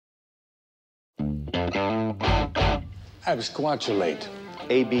Absquatulate.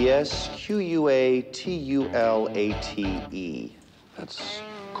 A-B-S-Q-U-A-T-U-L-A-T-E. That's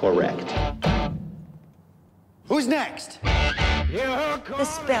correct. Who's next? The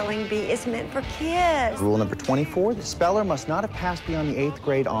spelling bee is meant for kids. Rule number 24, the speller must not have passed beyond the 8th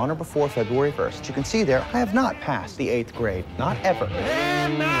grade on or before February 1st. You can see there, I have not passed the 8th grade. Not ever.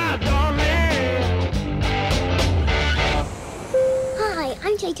 Hi,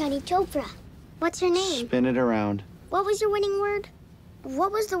 I'm Chaitanya Chopra. What's your name? Spin it around. What was your winning word?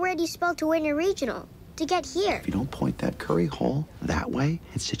 What was the word you spelled to win a regional? To get here? If you don't point that curry hole that way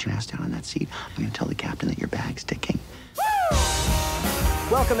and sit your ass down on that seat, I'm going to tell the captain that your bag's ticking.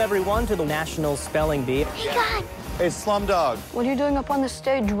 Welcome, everyone, to the National Spelling Bee. Hey, God! Hey, Slumdog. What are you doing up on the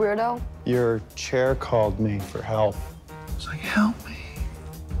stage, weirdo? Your chair called me for help. It's like, help me.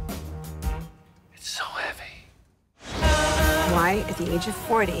 It's so heavy. Why, at the age of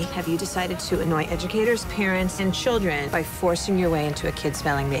 40, have you decided to annoy educators, parents, and children by forcing your way into a kid's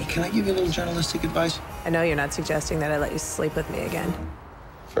spelling bee? Can I give you a little journalistic advice? I know you're not suggesting that I let you sleep with me again.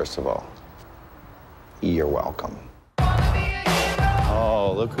 First of all, you're welcome.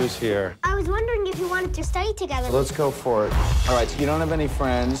 Oh, look who's here. I was wondering if you wanted to study together. Let's go for it. All right, so you don't have any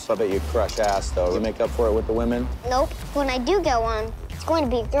friends. I bet you crush ass, though. You make up for it with the women? Nope. When I do get one, it's going to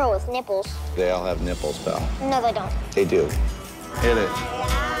be a girl with nipples. They all have nipples, pal. No, they don't. They do. Hit it.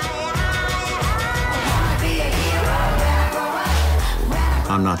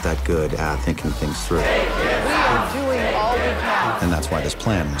 I'm not that good at thinking things through. We are doing all we can. And that's why this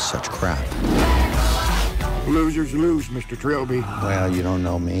plan was such crap. Losers lose, Mr. Trilby. Well, you don't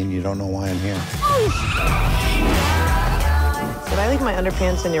know me, and you don't know why I'm here. Did I leave my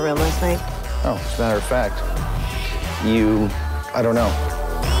underpants in your room last night? Oh, as a matter of fact, I don't know.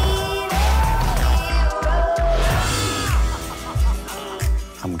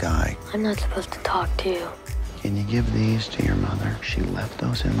 I'm Guy. I'm not supposed to talk to you. Can you give these to your mother? She left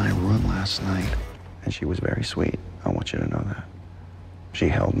those in my room last night, and she was very sweet. I want you to know that. She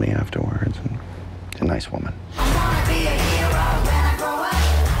held me afterwards, and a nice woman.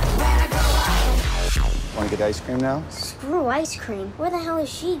 Want to get ice cream now? Screw ice cream. Where the hell is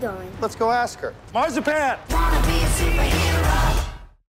she going? Let's go ask her. Marzipan! Wanna be a superhero.